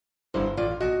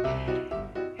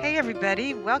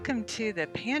everybody. Welcome to the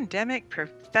Pandemic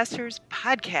Professors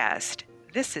Podcast.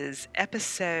 This is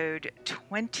episode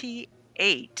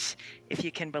 28, if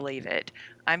you can believe it.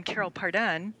 I'm Carol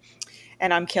Pardun.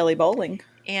 And I'm Kelly Bowling.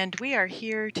 And we are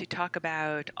here to talk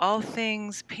about all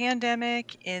things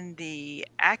pandemic in the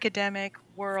academic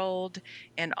world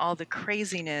and all the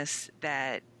craziness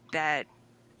that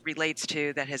relates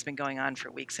to that has been going on for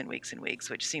weeks and weeks and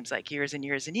weeks, which seems like years and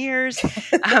years and years.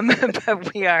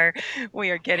 But we are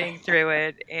getting through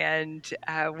it, and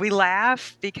we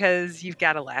laugh because you've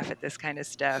got to laugh at this kind of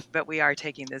stuff. But we are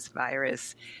taking this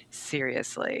virus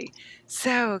seriously.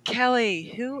 So,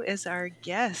 Kelly, who is our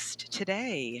guest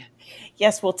today?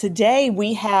 Yes, well, today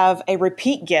we have a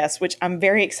repeat guest, which I'm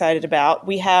very excited about.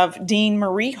 We have Dean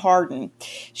Marie Harden.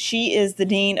 She is the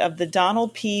Dean of the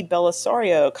Donald P.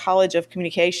 Bellisario College of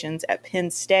Communications at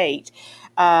Penn State.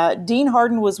 Dean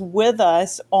Harden was with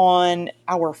us on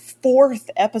our 4th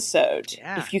episode,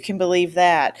 if you can believe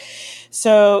that.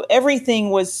 So everything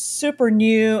was super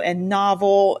new and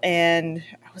novel, and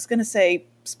I was going to say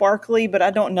sparkly, but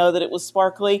I don't know that it was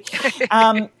sparkly.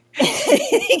 In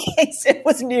case it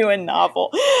was new and novel.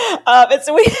 And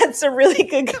so we had some really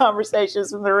good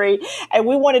conversations with Marie, and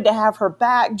we wanted to have her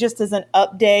back just as an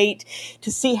update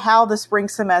to see how the spring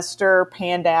semester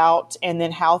panned out and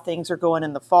then how things are going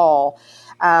in the fall.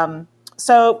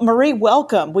 So Marie,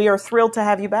 welcome. We are thrilled to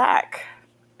have you back.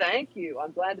 Thank you.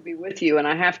 I'm glad to be with you. And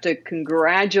I have to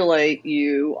congratulate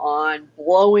you on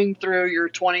blowing through your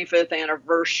 25th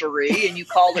anniversary. And you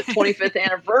called it 25th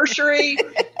anniversary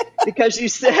because you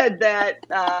said that,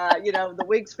 the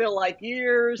weeks feel like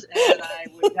years. And I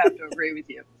would have to agree with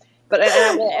you. But and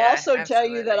I will also tell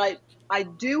you that I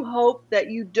do hope that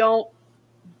you don't,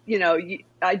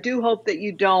 I do hope that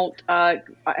you don't, I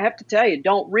have to tell you,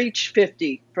 don't reach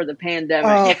 50 for the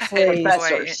pandemic.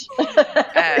 Professors.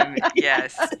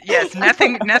 Yes.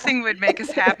 Nothing would make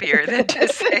us happier than to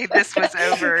say this was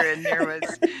over and there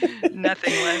was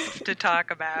nothing left to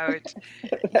talk about.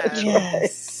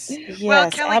 Yes. Well,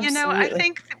 Kelly,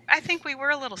 absolutely. I think we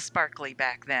were a little sparkly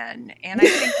back then, and I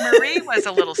think Marie was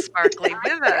a little sparkly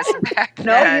with us back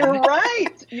then. No,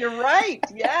 you're right.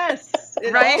 Yes.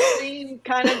 It all seemed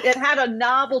it had a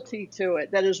novelty to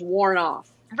it that is worn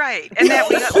off. Right. And that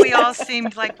we all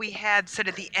seemed like we had sort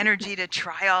of the energy to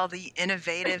try all the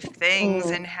innovative things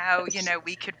and how,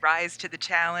 we could rise to the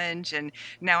challenge. And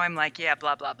now I'm like,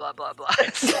 blah, blah, blah, blah, blah.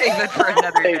 Save it for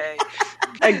another day.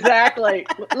 Exactly.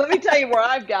 Let me tell you where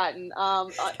I've gotten.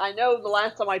 I know the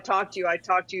last time I talked to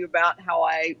you about how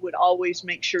I would always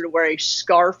make sure to wear a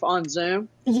scarf on Zoom.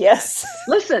 Yes.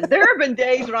 Listen, there have been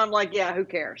days when I'm like, who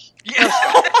cares? Yeah.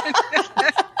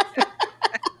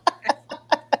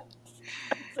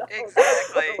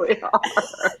 Exactly.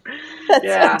 That's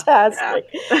fantastic.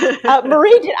 Yeah.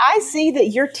 Marie, did I see that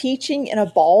you're teaching in a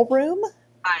ballroom?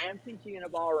 I am teaching in a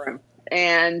ballroom.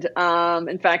 And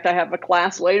in fact, I have a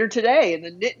class later today in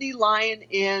the Nittany Lion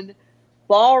Inn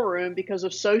ballroom because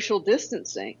of social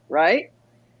distancing, right?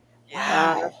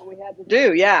 Yeah. That's what we had to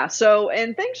do. Yeah. So,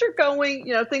 and things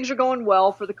are going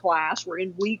well for the class. We're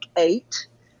in week 8.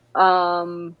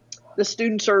 The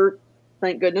students are,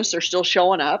 thank goodness, they're still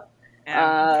showing up.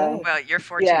 Well, you're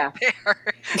fortunate there.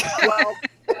 Well,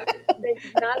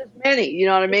 not as many, you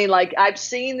know what I mean? Like, I've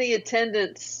seen the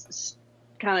attendance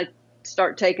kind of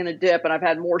start taking a dip, and I've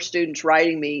had more students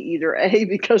writing me either A,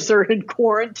 because they're in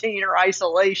quarantine or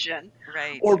isolation,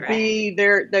 or B,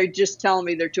 they're just telling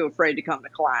me they're too afraid to come to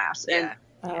class. Yeah.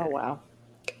 Oh, wow.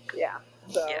 Yeah.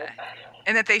 So. Yeah.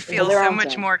 And that they feel so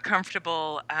much more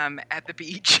comfortable at the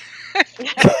beach. Right.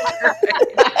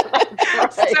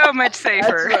 So much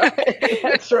safer.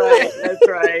 That's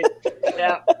right.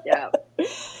 Yeah.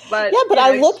 But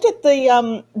I looked at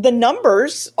the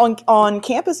numbers on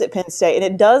campus at Penn State, and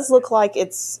it does look like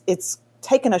it's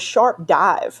taken a sharp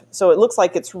dive. So it looks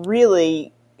like it's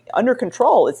really under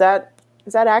control. Is that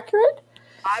accurate?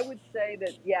 I would say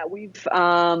that,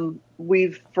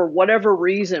 we've for whatever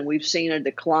reason, we've seen a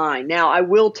decline. Now, I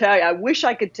will tell you, I wish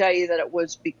I could tell you that it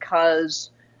was because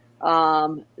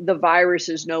the virus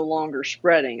is no longer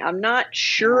spreading. I'm not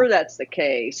sure that's the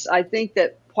case. I think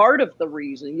that part of the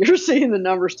reason you're seeing the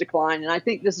numbers decline, and I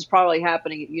think this is probably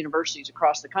happening at universities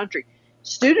across the country,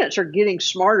 students are getting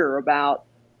smarter about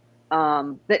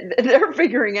they're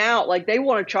figuring out, like, they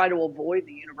want to try to avoid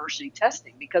the university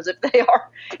testing, because if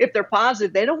they're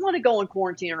positive, they don't want to go in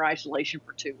quarantine or isolation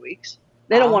for 2 weeks.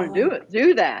 They don't want to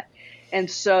do that. And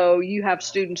so you have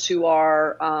students who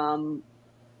are,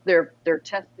 they're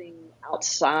testing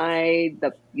outside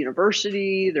the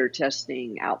university. They're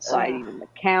testing outside even the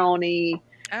county.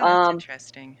 Oh, that's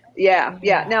interesting. Yeah.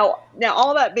 Now,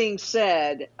 all that being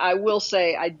said, I will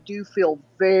say I do feel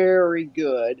very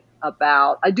good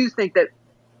about. I do think that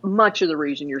much of the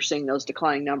reason you're seeing those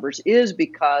declining numbers is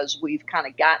because we've kind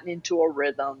of gotten into a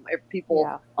rhythm. If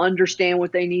people understand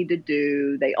what they need to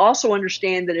do, they also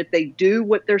understand that if they do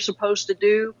what they're supposed to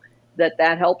do,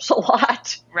 that helps a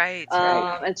lot. Right.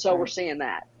 And so we're seeing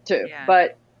that too. Yeah.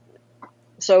 But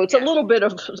so it's a little bit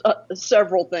of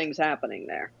several things happening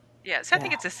there. Yeah, so I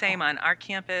think it's the same on our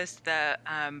campus. The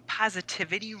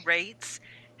positivity rates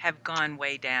have gone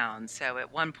way down. So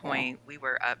at one point, we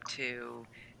were up to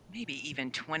maybe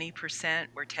even 20%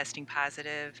 were testing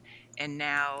positive. And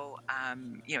now,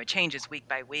 it changes week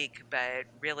by week, but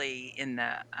really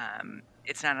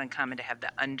it's not uncommon to have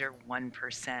the under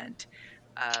 1%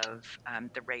 of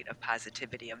the rate of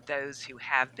positivity of those who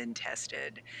have been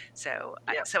tested. So,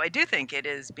 so I do think it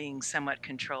is being somewhat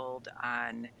controlled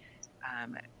on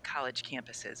college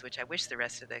campuses, which I wish the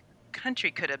rest of the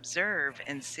country could observe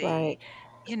and see,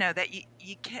 that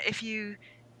you can, if you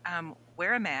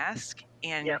wear a mask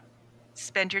and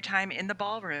spend your time in the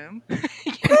ballroom,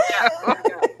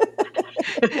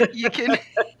 you can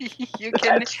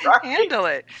handle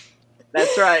it.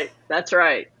 That's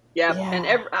right. Yeah.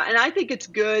 And I think it's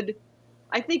good.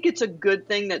 I think it's a good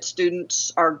thing that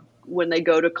students are, when they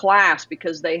go to class,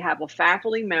 because they have a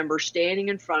faculty member standing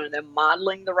in front of them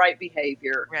modeling the right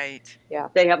behavior. Right. Yeah.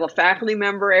 They have a faculty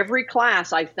member every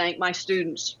class. I thank my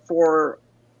students for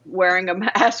wearing a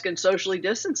mask and socially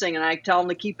distancing, and I tell them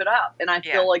to keep it up. And I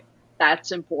feel like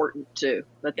that's important too,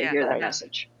 that they hear that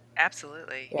message.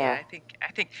 Absolutely. Yeah.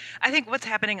 I think what's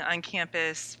happening on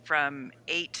campus from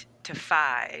 8 to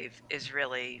 5 is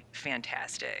really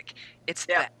fantastic. It's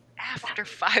the after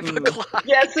 5 o'clock.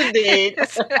 Yes, indeed.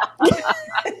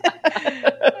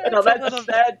 No,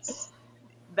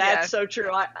 that's so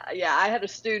true. I had a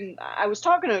student. I was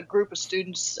talking to a group of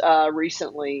students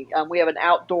recently. We had an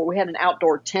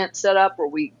outdoor tent set up where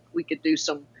we could do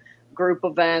some group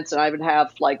events, and I would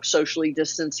have like socially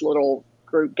distanced little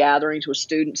group gatherings with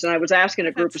students. And I was asking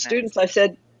a group of students. I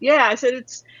said,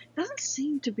 it doesn't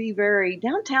seem to be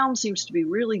downtown seems to be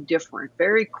really different,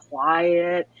 very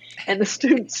quiet. And the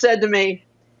students said to me,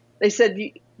 they said,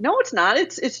 no, it's not.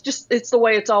 It's the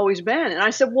way it's always been. And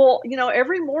I said, well,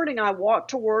 every morning I walk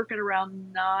to work at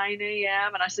around 9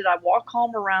 a.m. And I said, I walk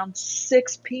home around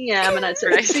 6 p.m. And I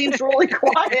said, it seems really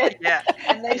quiet.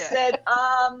 And they said,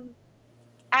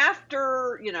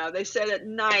 after, they said at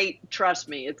night, trust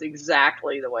me, it's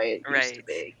exactly the way it used to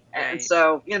be. And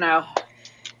so,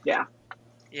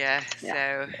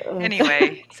 So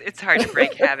anyway, it's hard to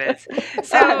break habits.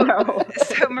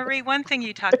 So Marie, one thing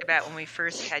you talked about when we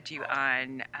first had you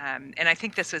on, and I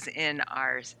think this was in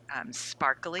our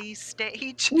sparkly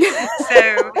stage.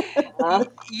 So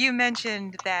you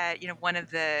mentioned that, one of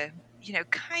the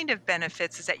kind of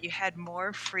benefits is that you had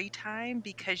more free time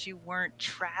because you weren't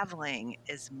traveling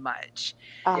as much.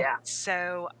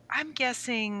 So I'm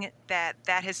guessing that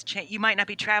has changed. You might not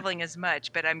be traveling as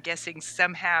much, but I'm guessing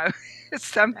somehow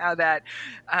that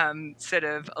sort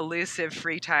of elusive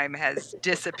free time has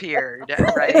disappeared,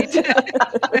 right?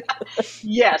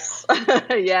 Yes.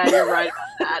 Yeah, you're right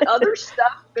on that. Other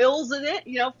stuff fills in it.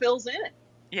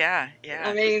 Yeah.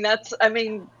 I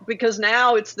mean, because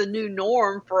now it's the new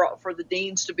norm for the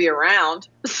deans to be around.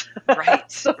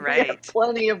 Right. So we have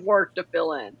plenty of work to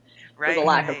fill in for the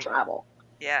lack of travel.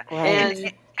 Yeah.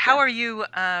 And how are you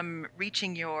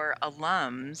reaching your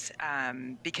alums?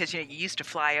 Because you used to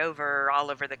fly all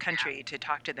over the country to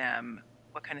talk to them.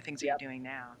 What kind of things are you doing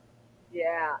now?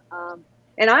 Yeah.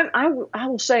 And I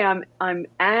will say I'm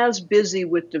as busy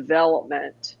with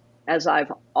development as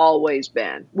I've always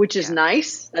been, which is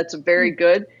nice. That's a very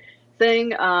good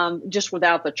thing, just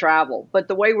without the travel. But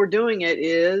the way we're doing it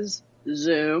is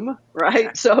Zoom,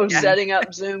 right? So setting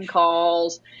up Zoom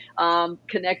calls,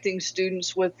 connecting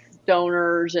students with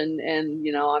donors, and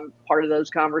I'm part of those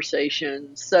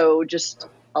conversations. So just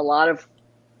a lot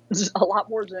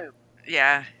more Zoom.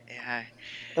 Yeah.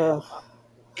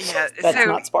 Yeah, that's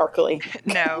not sparkly.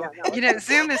 No,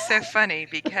 Zoom is so funny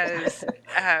because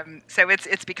so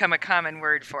it's become a common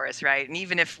word for us, right? And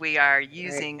even if we are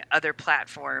using other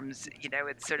platforms,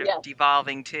 it's sort of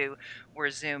devolving to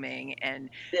we're Zooming. And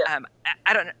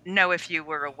I don't know if you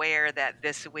were aware that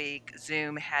this week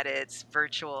Zoom had its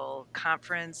virtual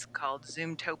conference called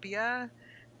Zoomtopia.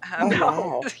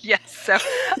 Yes, so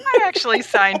I actually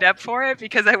signed up for it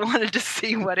because I wanted to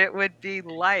see what it would be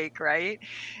like, right?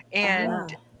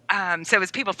 And so it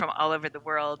was people from all over the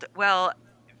world. Well,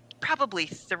 probably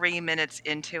 3 minutes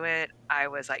into it, I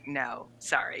was like, no,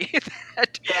 sorry.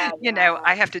 that, Yeah.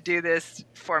 I have to do this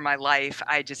for my life.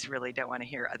 I just really don't want to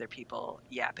hear other people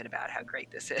yapping about how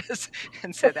great this is.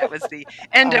 And so that was the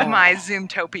end of my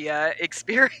Zoomtopia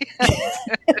experience. So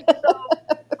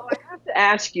I have to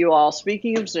ask you all,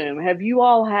 speaking of Zoom, have you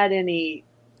all had any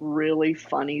really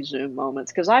funny Zoom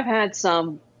moments? Because I've had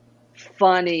some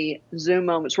funny Zoom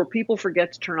moments where people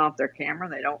forget to turn off their camera.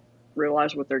 They don't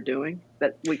realize what they're doing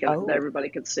that that everybody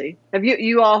can see. Have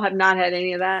you all have not had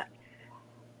any of that?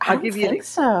 I don't think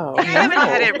so. I haven't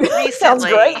had it recently. Sounds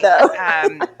great though.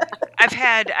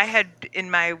 I had in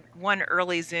my one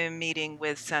early Zoom meeting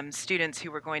with some students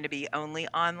who were going to be only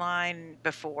online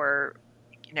before,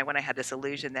 when I had this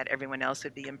illusion that everyone else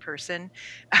would be in person,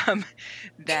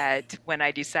 that when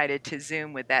I decided to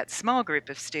Zoom with that small group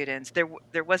of students,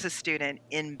 there was a student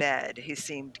in bed who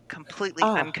seemed completely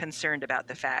unconcerned about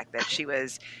the fact that she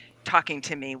was talking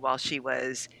to me while she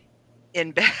was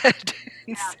in bed.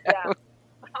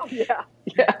 Yeah.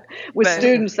 With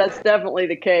students, that's definitely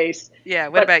the case. Yeah.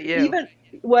 What about you?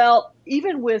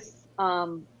 Even with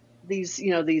these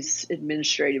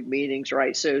administrative meetings,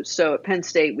 right? So at Penn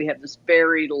State, we have this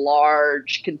very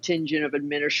large contingent of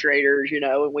administrators,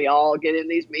 and we all get in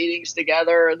these meetings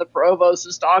together, and the provost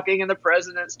is talking and the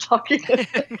president's talking,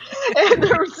 and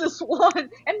there was this one,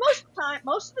 and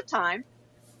most of the time,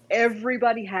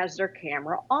 everybody has their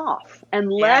camera off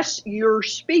unless you're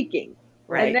speaking.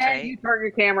 Right, and then you turn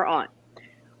your camera on.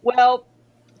 Well,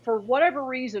 for whatever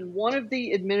reason, one of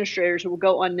the administrators, who will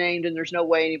go unnamed, and there's no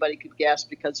way anybody could guess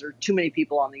because there are too many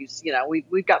people on these.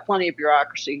 We've got plenty of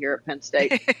bureaucracy here at Penn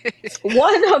State.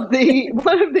 one of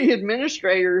the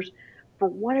administrators, for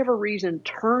whatever reason,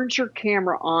 turns her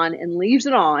camera on and leaves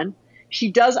it on.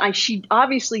 She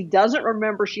obviously doesn't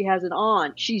remember she has it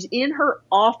on. She's in her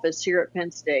office here at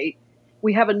Penn State.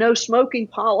 We have a no smoking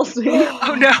policy.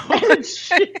 Oh no! And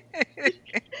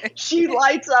she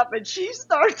lights up and she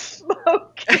starts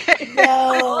smoking.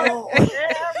 No. On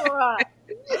camera.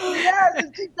 Yes,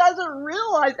 and she doesn't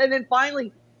realize. And then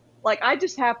finally, I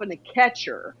just happened to catch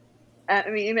her. I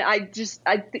don't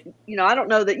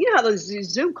know that, how those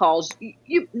Zoom calls,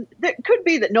 it could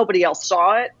be that nobody else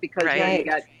saw it because you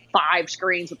got 5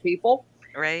 screens of people.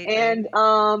 Right. And,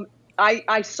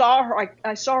 I saw her.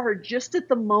 I saw her just at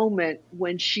the moment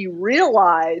when she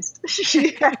realized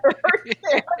she had her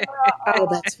camera on. Oh,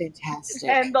 that's fantastic!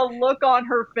 And the look on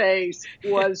her face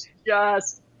was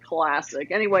just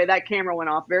classic. Anyway, that camera went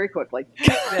off very quickly.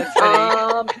 That's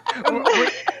funny.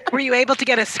 Were you able to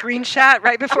get a screenshot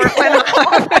right before it went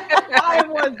off? I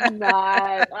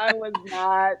was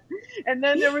not. And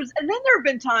then there have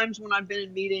been times when I've been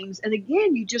in meetings, and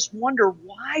again, you just wonder,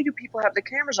 why do people have the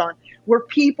cameras on where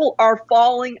people are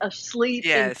falling asleep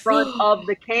in front of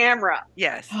the camera?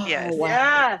 Yes. Wow.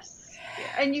 Yes.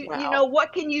 And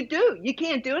what can you do? You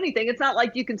can't do anything. It's not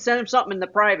like you can send them something in the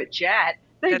private chat.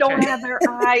 They don't have their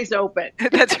eyes open.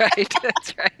 That's right.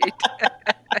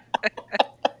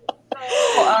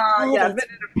 I've been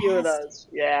in a few of those.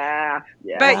 Yeah.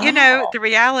 But the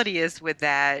reality is with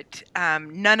that,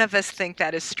 none of us think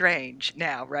that is strange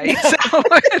now, right? So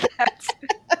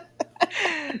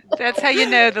that's how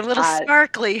the little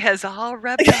sparkly has all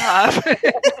rubbed off.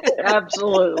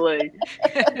 Absolutely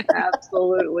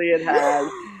it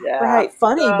has. Yeah. Right,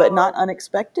 funny but not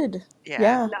unexpected.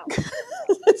 Yeah. No.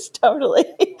 It's totally.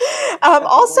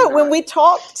 Also, when we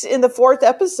talked in the 4th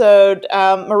episode,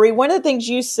 Marie, one of the things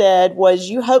you said was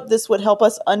you hope this would help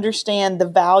us understand the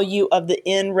value of the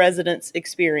in-residence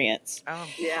experience. Oh,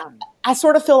 yeah. I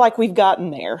sort of feel like we've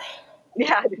gotten there.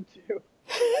 Yeah, I do too.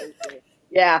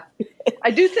 Yeah.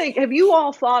 I do think, have you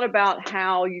all thought about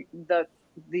how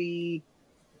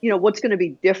what's going to be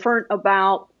different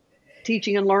about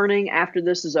teaching and learning after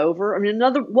this is over? I mean,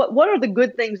 what are the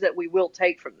good things that we will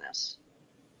take from this?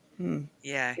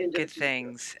 Yeah, good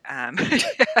things.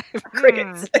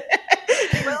 Crickets.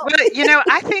 Well,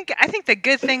 I think the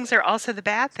good things are also the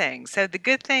bad things. So the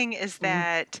good thing is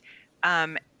that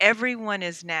everyone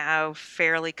is now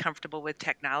fairly comfortable with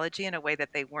technology in a way that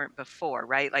they weren't before,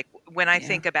 right? Like when I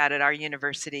think about it, our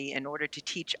university, in order to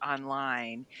teach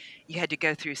online, you had to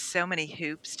go through so many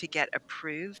hoops to get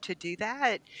approved to do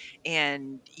that.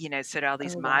 And, sort of all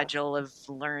these module of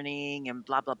learning and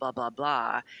blah, blah, blah, blah,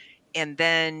 blah. And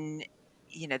then,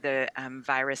 the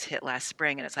virus hit last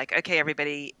spring and it's like, okay,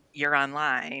 everybody, you're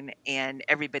online, and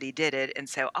everybody did it. And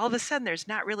so all of a sudden there's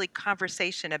not really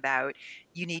conversation about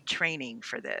you need training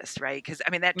for this, right? Because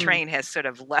that train has sort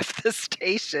of left the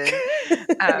station.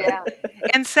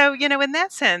 And so, in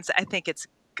that sense, I think it's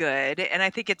good. And I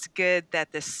think it's good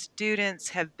that the students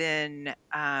have been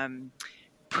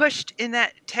pushed in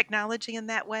that technology in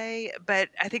that way, but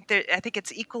I think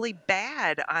it's equally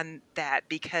bad on that,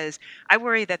 because I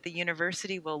worry that the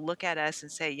university will look at us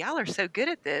and say, "Y'all are so good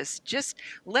at this. Just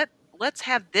let's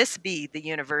have this be the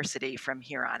university from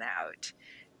here on out."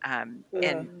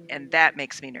 And that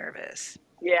makes me nervous.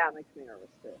 Yeah, it makes me nervous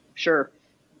too. Sure.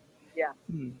 Yeah.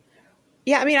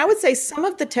 Yeah, I mean, I would say some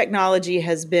of the technology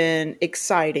has been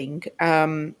exciting.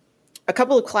 A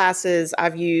couple of classes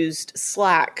I've used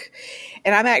Slack,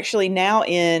 and I'm actually now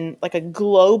in like a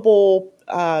global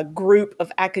group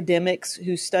of academics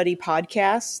who study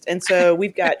podcasts. And so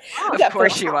we've got, of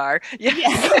course you are. Yeah.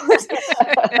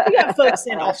 We got folks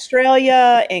in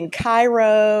Australia, in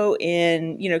Cairo,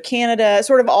 in, Canada,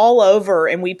 sort of all over.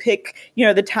 And we pick,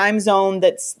 the time zone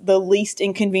that's the least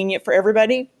inconvenient for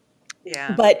everybody.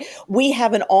 Yeah. But we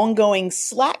have an ongoing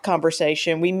Slack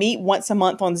conversation. We meet once a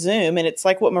month on Zoom, and it's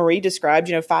like what Marie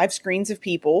described, 5 screens of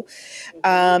people.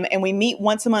 And we meet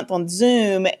once a month on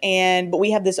Zoom, but we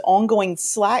have this ongoing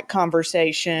Slack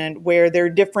conversation where there are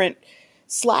different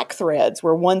Slack threads,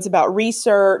 where one's about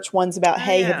research, one's about,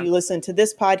 hey, have you listened to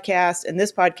this podcast and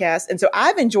this podcast? And so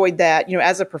I've enjoyed that,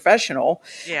 as a professional,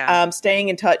 staying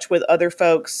in touch with other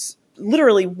folks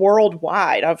literally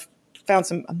worldwide. I've found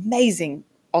some amazing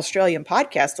Australian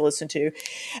podcast to listen to,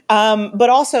 but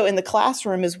also in the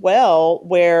classroom as well,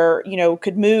 where,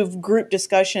 could move group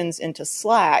discussions into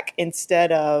Slack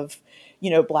instead of,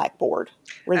 Blackboard,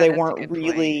 where they weren't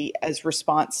really as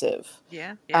responsive.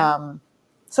 Yeah.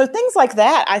 So things like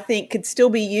that, I think, could still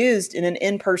be used in an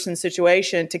in-person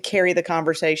situation to carry the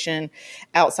conversation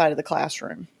outside of the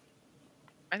classroom.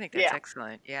 I think that's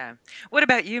excellent. Yeah. What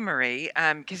about you, Marie?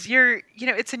 Because you're,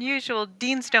 it's unusual.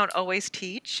 Deans don't always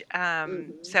teach.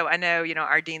 So I know,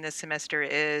 our dean this semester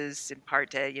is in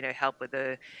part to, help with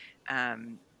the,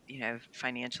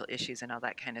 financial issues and all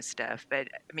that kind of stuff. But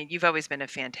I mean, you've always been a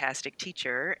fantastic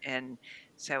teacher. And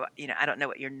so, I don't know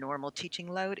what your normal teaching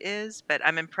load is, but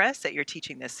I'm impressed that you're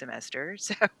teaching this semester.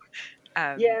 So,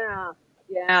 yeah.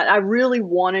 I really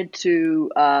wanted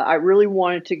to,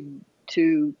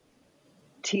 to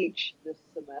teach this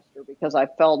semester because I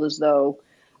felt as though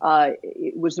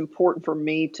it was important for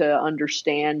me to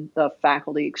understand the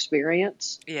faculty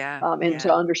experience, and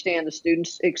to understand the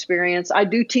students' experience. I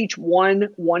do teach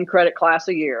one credit class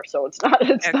a year, so it's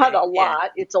not a lot.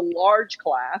 It's a large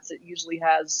class. It usually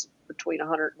has between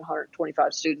 100 and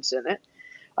 125 students in it.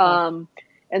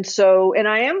 And so,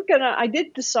 I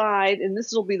did decide, and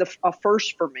this will be a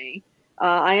first for me.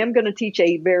 I am going to teach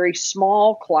a very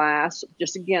small class,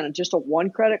 just a 1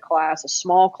 credit class, a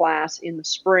small class in the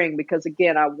spring, because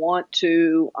again, I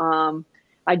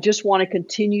just want to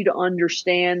continue to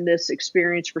understand this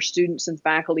experience for students and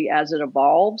faculty as it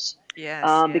evolves.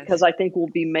 Because I think we're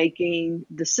going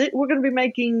to be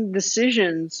making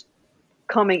decisions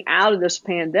coming out of this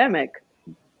pandemic,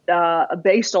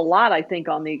 based a lot, I think,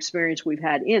 on the experience we've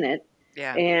had in it.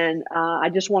 Yeah. And I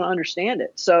just want to understand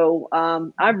it. So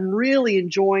I'm really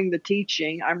enjoying the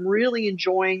teaching. I'm really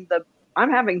enjoying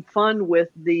I'm having fun with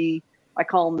I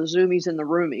call them the Zoomies and the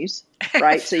Roomies,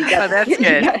 right? So you got that's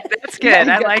good. That's good.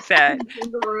 I like that.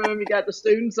 In the room, you got the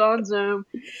students on Zoom,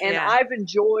 and I've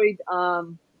enjoyed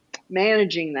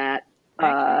managing that.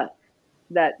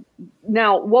 That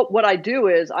now, what I do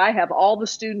is I have all the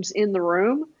students in the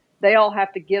room. They all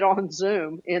have to get on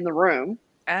Zoom in the room.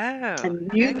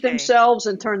 And mute themselves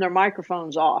and turn their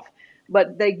microphones off.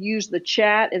 But they use the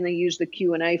chat and they use the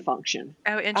Q&A function.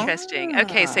 Oh, interesting.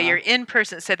 Okay, so you're in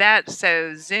person.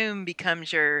 So Zoom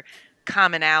becomes your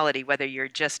commonality, whether you're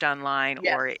just online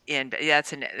or in.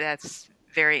 That's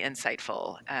very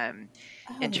insightful.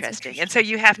 Interesting. And so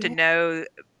you have to know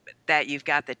that you've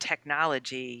got the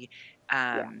technology.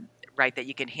 Right, that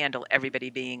you can handle everybody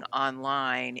being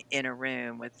online in a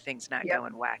room with things not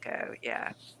going wacko.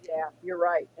 Yeah, you're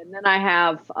right. And then I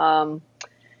have,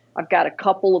 I've got a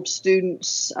couple of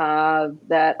students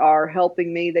that are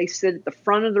helping me. They sit at the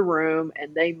front of the room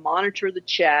and they monitor the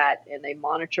chat and they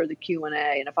monitor the Q&A.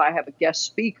 And if I have a guest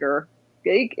speaker,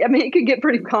 it can get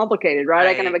pretty complicated, right?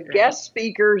 I can have a guest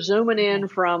speaker zooming in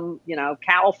from,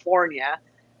 California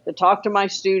to talk to my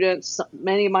students.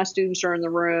 Many of my students are in the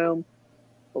room.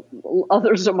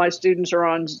 Others of my students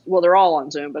are they're all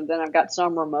on Zoom, but then I've got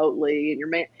some remotely,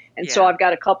 so I've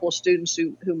got a couple of students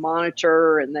who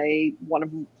monitor, and one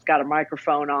of them's got a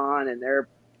microphone on, and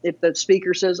if the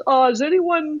speaker says, "Oh, does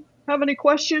anyone have any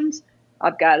questions?"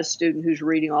 I've got a student who's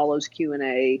reading all those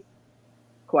Q&A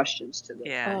questions to them.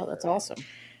 Yeah. Oh, that's awesome.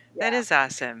 That is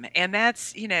awesome. And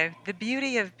that's, the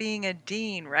beauty of being a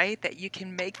dean, right? That you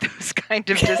can make those kind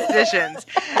of decisions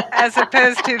as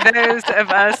opposed to those of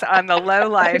us on the low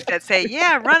life that say,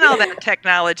 yeah, run all that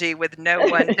technology with no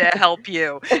one to help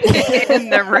you in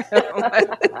the room.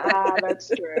 That's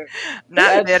true.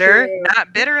 Not bitter,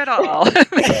 not bitter at all.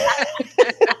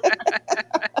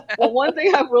 Well, one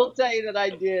thing I will tell you that I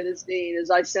did as dean is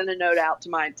I sent a note out to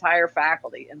my entire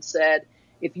faculty and said,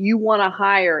 if you want to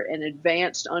hire an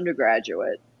advanced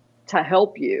undergraduate to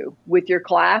help you with your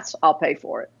class, I'll pay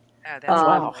for it. Oh, that's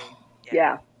lovely.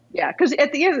 Yeah. Because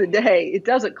at the end of the day, it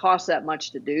doesn't cost that much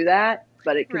to do that,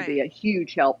 but it can be a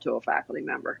huge help to a faculty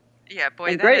member. Yeah, boy,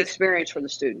 and great experience for the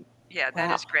student. Yeah,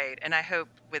 that is great. And I hope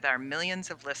with our millions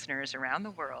of listeners around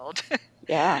the world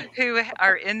who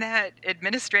are in that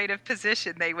administrative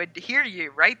position, they would hear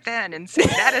you right then and say,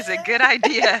 that is a good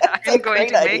idea. I'm going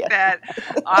to make that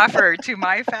offer to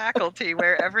my faculty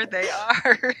wherever they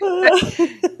are.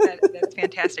 That's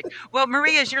fantastic. Well,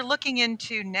 Marie, as you're looking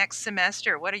into next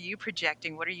semester, what are you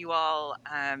projecting? What are you all,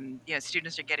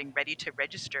 students are getting ready to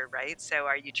register, right? So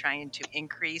are you trying to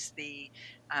increase the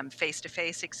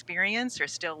face-to-face experience, or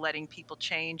still letting people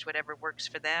change whatever works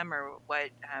for them, or what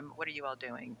are you all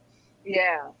doing?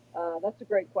 Yeah, that's a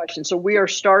great question. So we are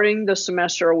starting the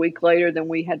semester a week later than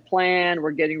we had planned.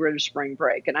 We're getting rid of spring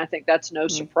break, and I think that's no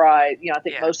surprise. I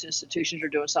think most institutions are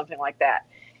doing something like that.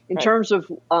 In terms of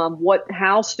how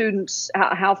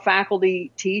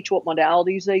faculty teach, what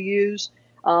modalities they use,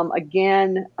 my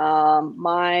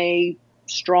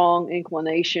strong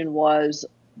inclination was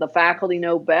the faculty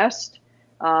know best.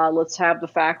 Let's have the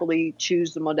faculty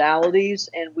choose the modalities,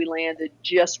 and we landed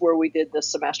just where we did this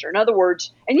semester. In other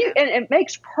words, and it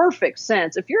makes perfect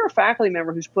sense. If you're a faculty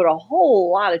member who's put a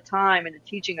whole lot of time into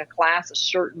teaching a class in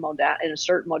a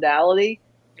certain modality,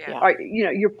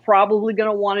 you're probably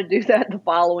going to want to do that the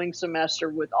following semester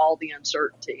with all the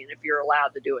uncertainty, and if you're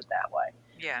allowed to do it that way.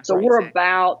 Yeah. So we're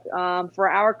about for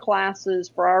our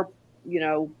classes,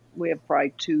 we have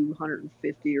probably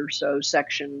 250 or so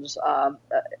sections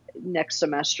next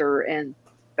semester, and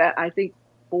I think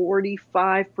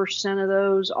 45% of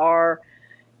those are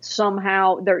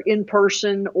somehow they're in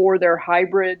person or they're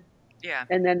hybrid. Yeah.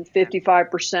 And then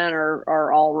 55%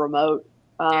 are all remote.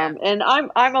 And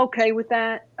I'm okay with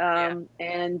that.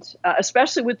 And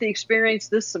especially with the experience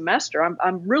this semester,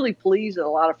 I'm really pleased that a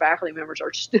lot of faculty members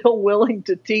are still willing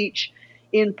to teach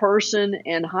in person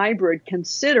and hybrid,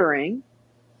 considering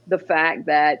the fact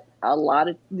that a lot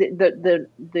of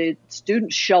the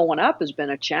students showing up has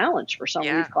been a challenge for some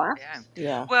of these classes.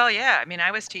 Yeah. Well, I mean, I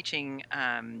was teaching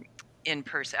in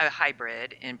person, a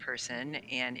hybrid in person,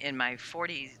 and in my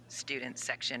 40 student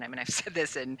section, I mean, I've said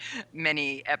this in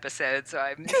many episodes, so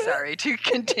I'm sorry to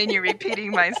continue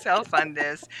repeating myself on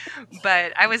this,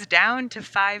 but I was down to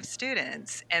 5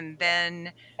 students. And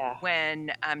then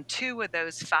when 2 of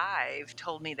those 5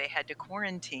 told me they had to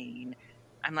quarantine,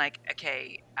 I'm like,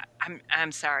 okay,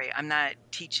 I'm sorry. I'm not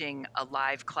teaching a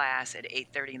live class at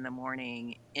 8:30 in the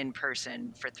morning in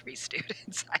person for 3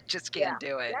 students. I just can't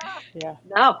do it. Yeah.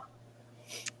 No.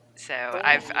 So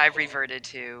I've reverted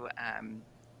to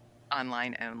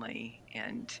online only,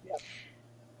 and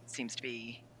seems to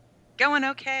be going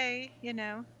okay,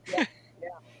 Yeah.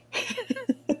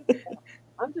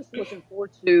 I'm just looking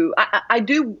forward to. I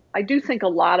do think a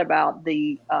lot about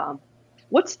the.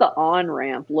 What's the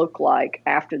on-ramp look like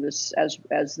after this,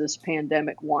 as this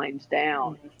pandemic winds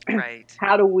down? Right.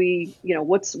 How do we,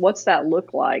 what's that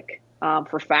look like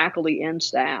for faculty and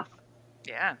staff?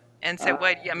 Yeah. And so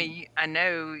I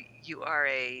know you are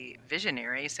a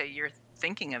visionary, so you're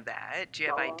thinking of that. Do you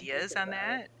have ideas on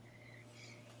that?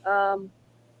 I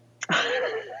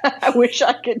wish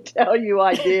I could tell you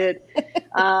I did.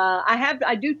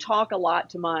 I do talk a lot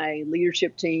to my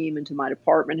leadership team and to my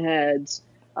department heads.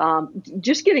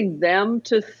 Just getting them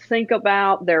to think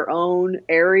about their own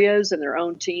areas and their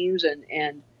own teams,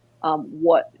 and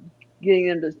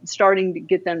starting to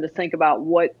get them to think about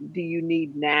what do you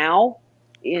need now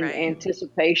in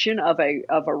anticipation of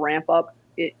a ramp up,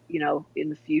 in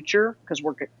the future, because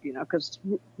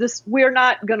we're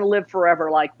not going to live forever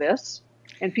like this,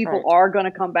 and people are going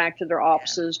to come back to their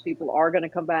offices. People are going to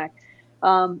come back.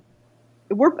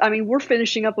 We're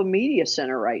finishing up a media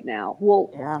center right now.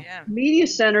 Well, media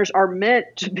centers are meant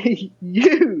to be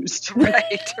used.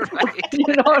 Right. You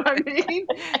know what I mean?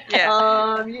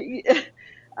 Yeah.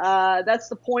 That's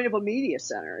the point of a media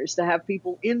center, is to have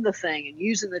people in the thing and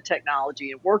using the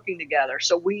technology and working together.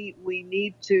 So we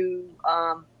need to,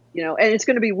 and it's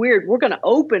going to be weird. We're going to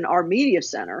open our media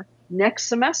center next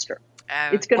semester.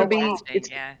 It's going to be,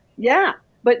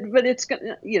 but it's going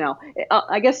to,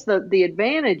 I guess the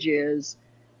advantage is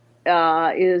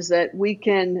is that we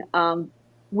can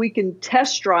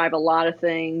test drive a lot of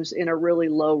things in a really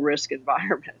low risk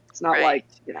environment. It's not like,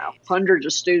 hundreds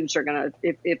of students are going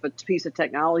to, if a piece of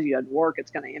technology doesn't work,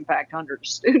 it's going to impact hundreds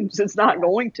of students. It's not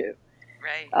going to.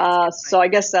 Right. So I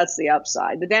guess that's the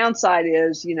upside. The downside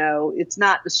is, it's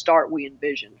not the start we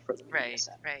envisioned for the media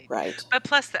center. Right. But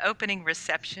plus, the opening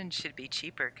reception should be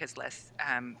cheaper because less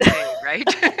food, right?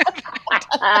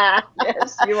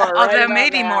 Yes, you are right. Although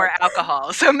maybe more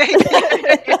alcohol, so maybe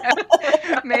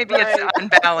maybe it's on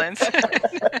balance.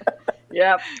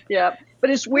 Yep. But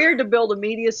it's weird to build a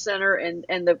media center, and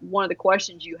one of the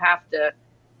questions you have to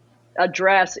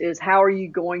address is how are you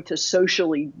going to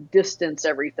socially distance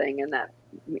everything in that.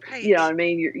 Right. You know what I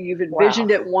mean? You've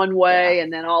envisioned it one way, and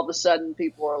then all of a sudden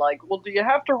people are like, well, do you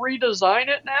have to redesign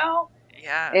it now?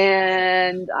 Yeah.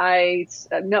 And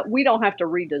no, we don't have to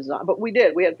redesign, but we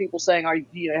did. We had people saying,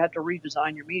 you have to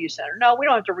redesign your media center. No, we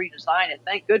don't have to redesign it.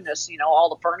 Thank goodness, all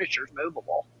the furniture is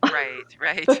movable. Right.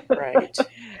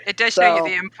 It does show you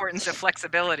the importance of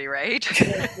flexibility, right?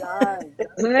 It does,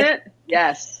 doesn't it?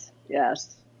 Yes. Yeah.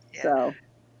 So,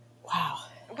 wow.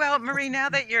 Well, Marie, now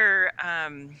that you're,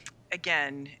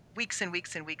 again, weeks and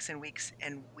weeks and weeks and weeks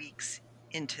and weeks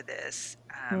into this,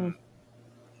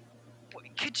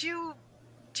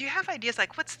 do you have ideas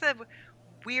like what's the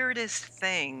weirdest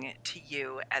thing to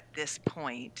you at this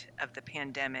point of the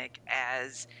pandemic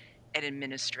as an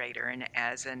administrator and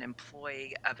as an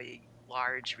employee of a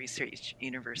large research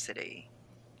university?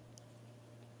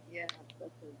 Yeah,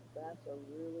 that's a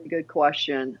really good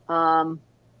question.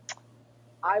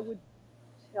 I would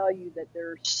tell you that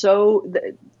there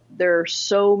are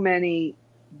so many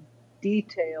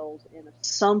details and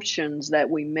assumptions that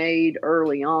we made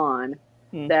early on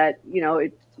that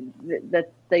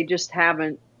that they just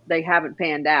haven't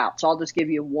panned out. So I'll just give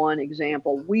you one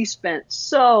example. We spent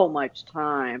so much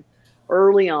time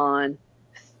early on.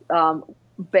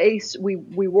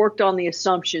 We worked on the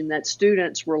assumption that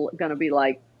students were going to be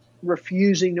like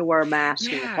refusing to wear masks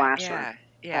in the classroom.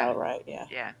 Yeah. Oh, right.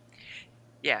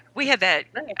 Yeah, we had a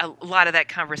lot of that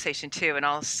conversation too. And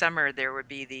all summer there would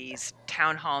be these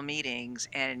town hall meetings,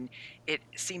 and it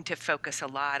seemed to focus a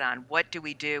lot on what do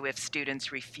we do if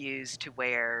students refuse to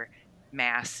wear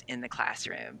masks in the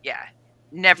classroom. Yeah,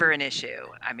 never an issue.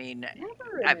 I mean,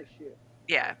 never an issue.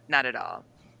 Yeah, not at all.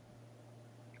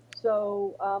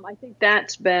 So I think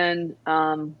that's been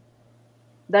eye-opening.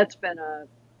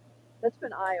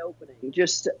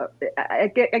 Just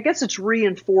I guess it's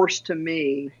reinforced to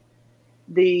me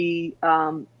the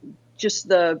understanding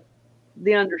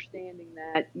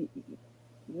that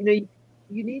you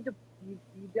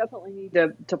definitely need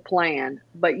to plan,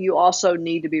 but you also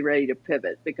need to be ready to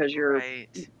pivot because you're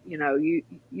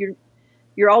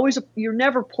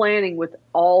never planning with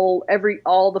all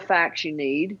the facts you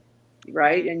need,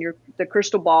 right? And the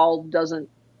crystal ball doesn't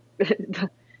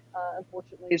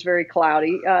unfortunately is very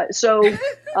cloudy. So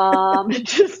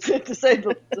just to say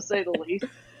the least.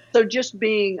 So just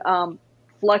being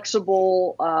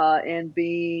flexible and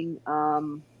being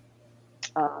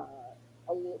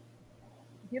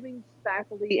giving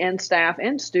faculty and staff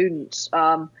and students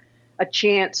a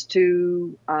chance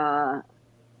to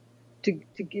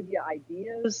give you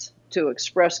ideas, to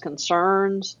express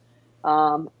concerns.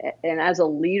 And as a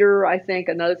leader, I think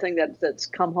another thing that's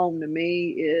come home to me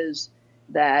is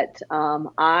that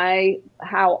how I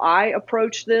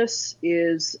approach this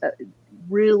is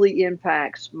really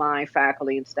impacts my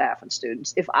faculty and staff and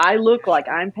students. If I look like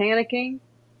I'm panicking,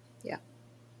 they're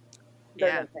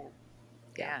gonna panic.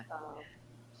 Yeah.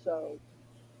 So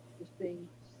just being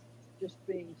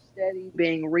steady,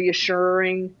 being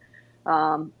reassuring,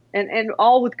 and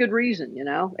all with good reason,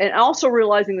 and also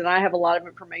realizing that I have a lot of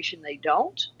information they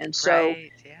don't. And so,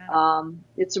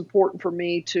 it's important for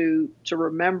me to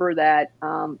remember that,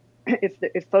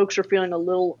 if folks are feeling a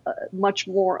little much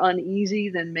more uneasy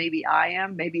than maybe I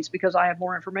am, maybe it's because I have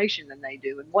more information than they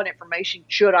do. And what information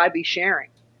should I be sharing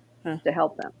to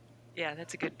help them? Yeah,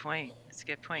 that's a good point.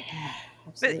 Yeah,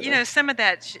 but some of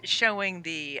that showing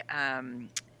the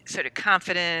sort of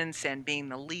confidence and being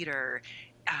the leader,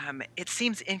 it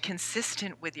seems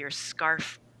inconsistent with your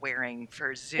scarf wearing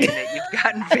for Zoom that you've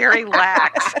gotten very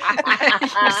lax. You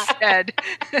said.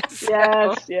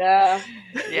 So, yes,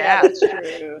 yeah,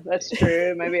 that's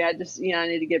true. Maybe I just I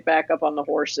need to get back up on the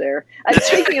horse there.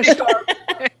 Speaking of scarf,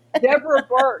 Deborah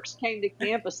Burks came to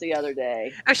campus the other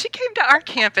day. Oh, she came to our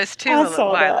campus too a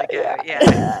little while ago. Yeah.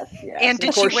 Yes. And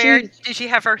did she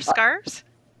have her scarves?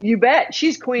 You bet.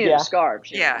 She's queen of the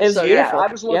scarves. Yeah. It was beautiful. I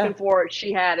was looking for it.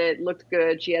 She had it. Looked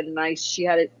good. She had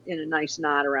it in a nice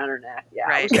knot around her neck. Yeah.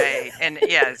 Right. And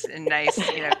yes, nice,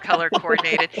 color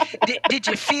coordinated. Did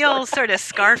you feel sort of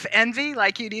scarf envy,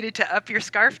 like you needed to up your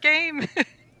scarf game?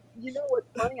 You know what's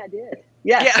funny? I did.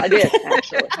 Yes, I did,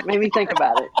 actually. Made me think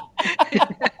about it.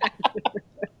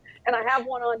 And I have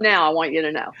one on now, I want you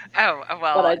to know. Oh,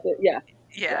 well. But I did,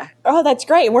 Yeah. Oh, that's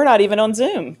great. We're not even on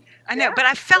Zoom. I know, but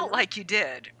I felt like you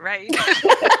did, right?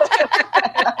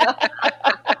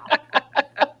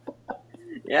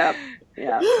 Yeah.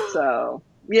 So,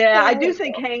 I do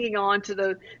think hanging on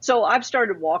to so I've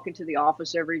started walking to the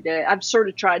office every day. I've sort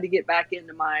of tried to get back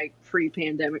into my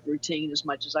pre-pandemic routine as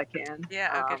much as I can.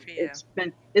 Yeah, good for you.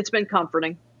 It's been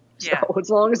comforting. Yeah. So as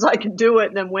long as I can do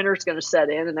it, then winter's going to set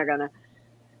in, and they're going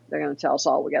to tell us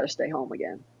all we got to stay home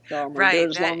again. So I'm going to do it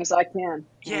as long as I can.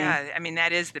 Yeah, I mean,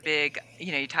 that is the big,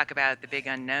 you talk about the big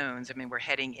unknowns. I mean, we're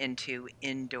heading into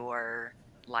indoor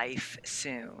life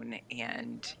soon,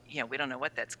 and, we don't know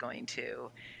what that's going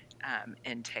to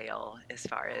entail as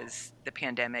far as the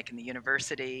pandemic and the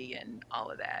university and all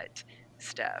of that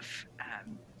stuff.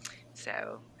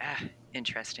 So,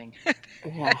 interesting.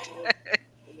 Yeah.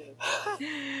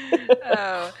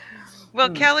 Oh. Well,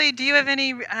 Kelly, do you have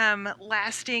any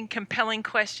lasting, compelling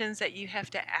questions that you have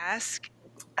to ask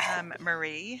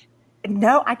Marie?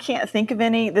 No, I can't think of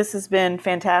any. This has been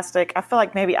fantastic. I feel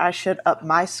like maybe I should up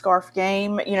my scarf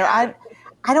game. I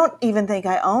don't even think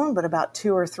I own but about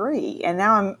 2 or 3, and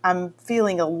now I'm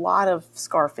feeling a lot of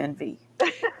scarf envy.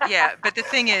 Yeah, but the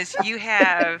thing is, you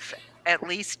have at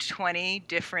least 20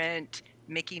 different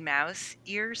Mickey Mouse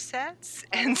ear sets,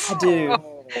 and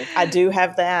so I do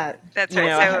have that. That's right.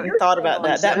 I hadn't thought about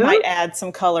that. That might add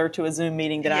some color to a Zoom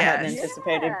meeting that I hadn't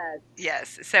anticipated.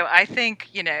 Yes. So I think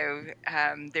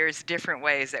there's different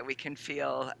ways that we can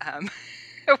feel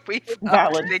we've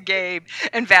upped the game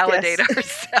and validate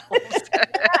ourselves.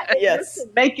 Yes.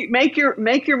 Make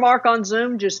your mark on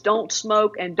Zoom. Just don't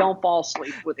smoke and don't fall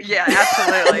asleep with it. Yeah,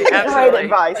 absolutely. Great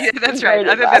advice. Yeah, that's right.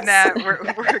 Other than that,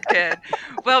 we're good.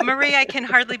 Well, Marie, I can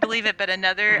hardly believe it, but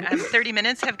another 30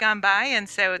 minutes have gone by, and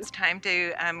so it's time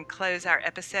to close our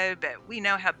episode. But we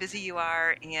know how busy you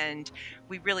are, and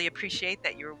we really appreciate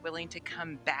that you're willing to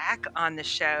come back on the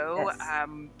show. Yes.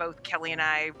 Both Kelly and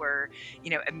I were,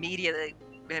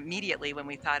 immediately when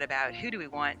we thought about who do we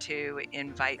want to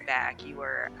invite back, you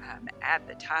were at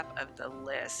the top of the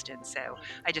list, and so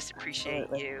I just appreciate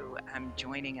you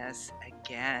joining us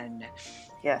again.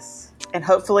 Yes, and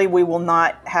hopefully we will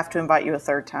not have to invite you a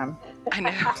third time. I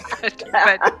know,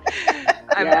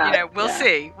 but we'll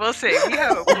see. We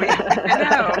hope. We can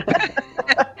hope.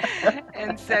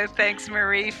 And so thanks,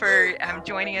 Marie, for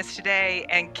joining us today.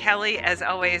 And Kelly, as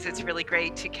always, it's really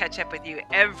great to catch up with you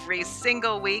every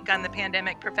single week on the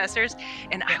Pandemic Professors.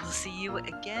 And I will see you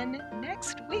again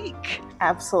next week.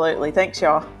 Absolutely. Thanks,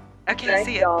 y'all. Okay,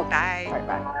 see you. Y'all. Bye.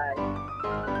 Bye.